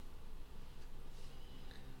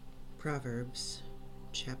Proverbs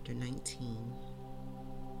chapter 19.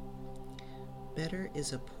 Better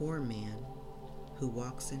is a poor man who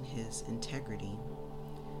walks in his integrity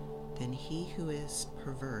than he who is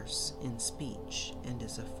perverse in speech and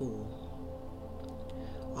is a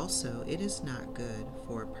fool. Also, it is not good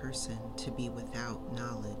for a person to be without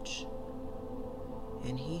knowledge,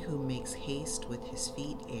 and he who makes haste with his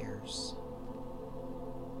feet errs.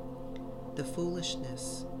 The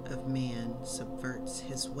foolishness of man subverts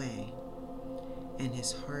his way, and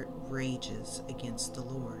his heart rages against the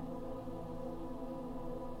Lord.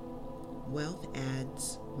 Wealth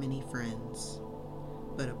adds many friends,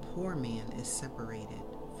 but a poor man is separated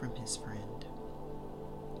from his friend.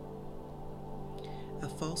 A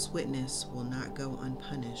false witness will not go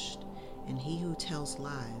unpunished, and he who tells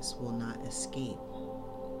lies will not escape.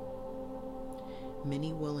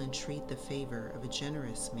 Many will entreat the favor of a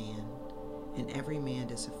generous man, and every man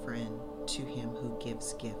is a friend to him who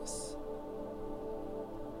gives gifts.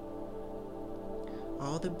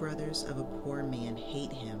 All the brothers of a poor man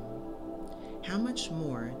hate him. How much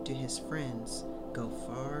more do his friends go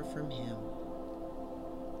far from him?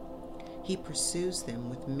 He pursues them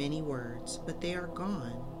with many words, but they are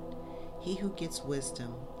gone. He who gets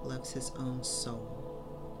wisdom loves his own soul.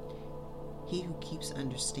 He who keeps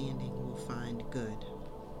understanding will find good.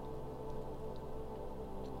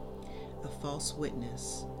 A false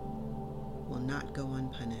witness will not go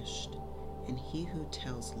unpunished, and he who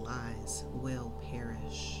tells lies will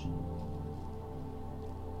perish.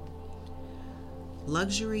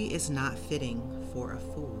 Luxury is not fitting for a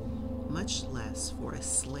fool, much less for a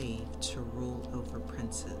slave to rule over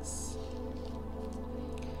princes.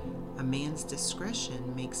 A man's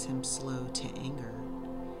discretion makes him slow to anger,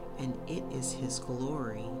 and it is his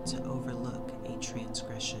glory to overlook a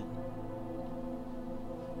transgression.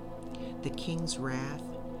 The king's wrath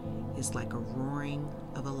is like a roaring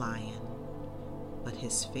of a lion, but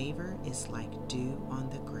his favor is like dew on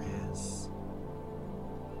the grass.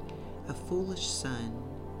 A foolish son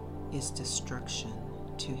is destruction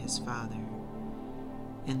to his father,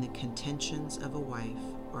 and the contentions of a wife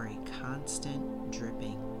are a constant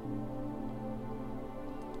dripping.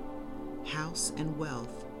 House and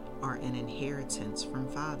wealth are an inheritance from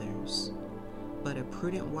fathers, but a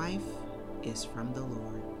prudent wife is from the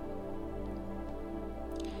Lord.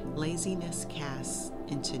 Laziness casts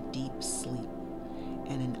into deep sleep,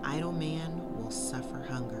 and an idle man will suffer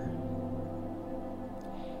hunger.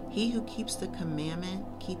 He who keeps the commandment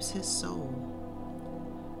keeps his soul,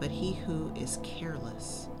 but he who is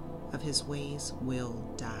careless of his ways will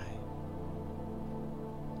die.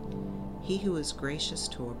 He who is gracious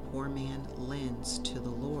to a poor man lends to the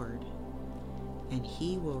Lord, and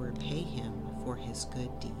he will repay him for his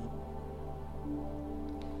good deed.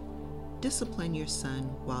 Discipline your son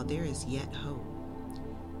while there is yet hope,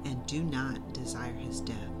 and do not desire his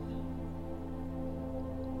death.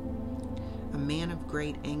 A man of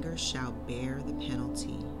great anger shall bear the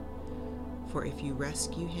penalty, for if you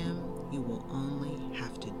rescue him, you will only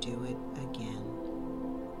have to do it again.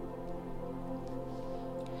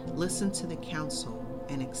 Listen to the counsel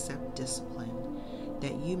and accept discipline,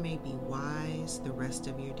 that you may be wise the rest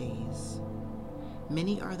of your days.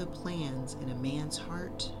 Many are the plans in a man's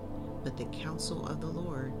heart, but the counsel of the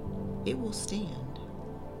Lord, it will stand.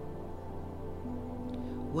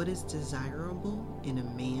 What is desirable in a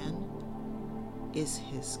man is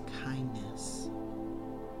his kindness,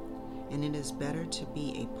 and it is better to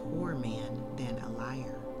be a poor man than a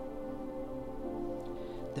liar.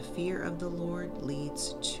 The fear of the Lord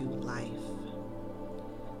leads to life,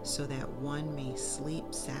 so that one may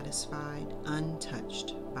sleep satisfied,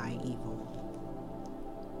 untouched by evil.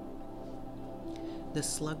 The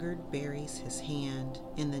sluggard buries his hand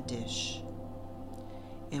in the dish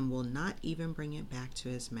and will not even bring it back to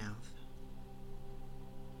his mouth.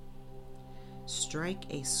 Strike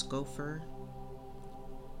a scoffer,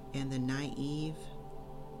 and the naive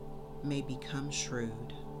may become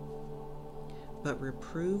shrewd, but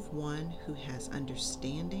reprove one who has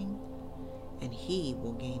understanding, and he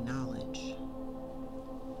will gain knowledge.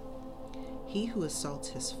 He who assaults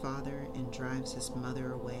his father and drives his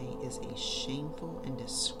mother away is a shameful and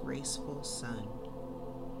disgraceful son.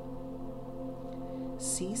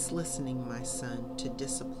 Cease listening, my son, to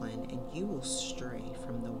discipline, and you will stray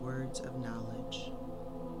from the words of knowledge.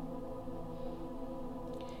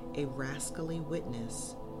 A rascally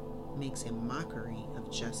witness makes a mockery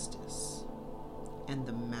of justice, and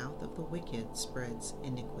the mouth of the wicked spreads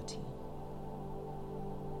iniquity.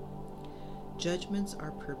 Judgments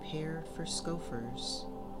are prepared for scoffers,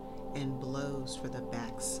 and blows for the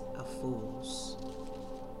backs of fools.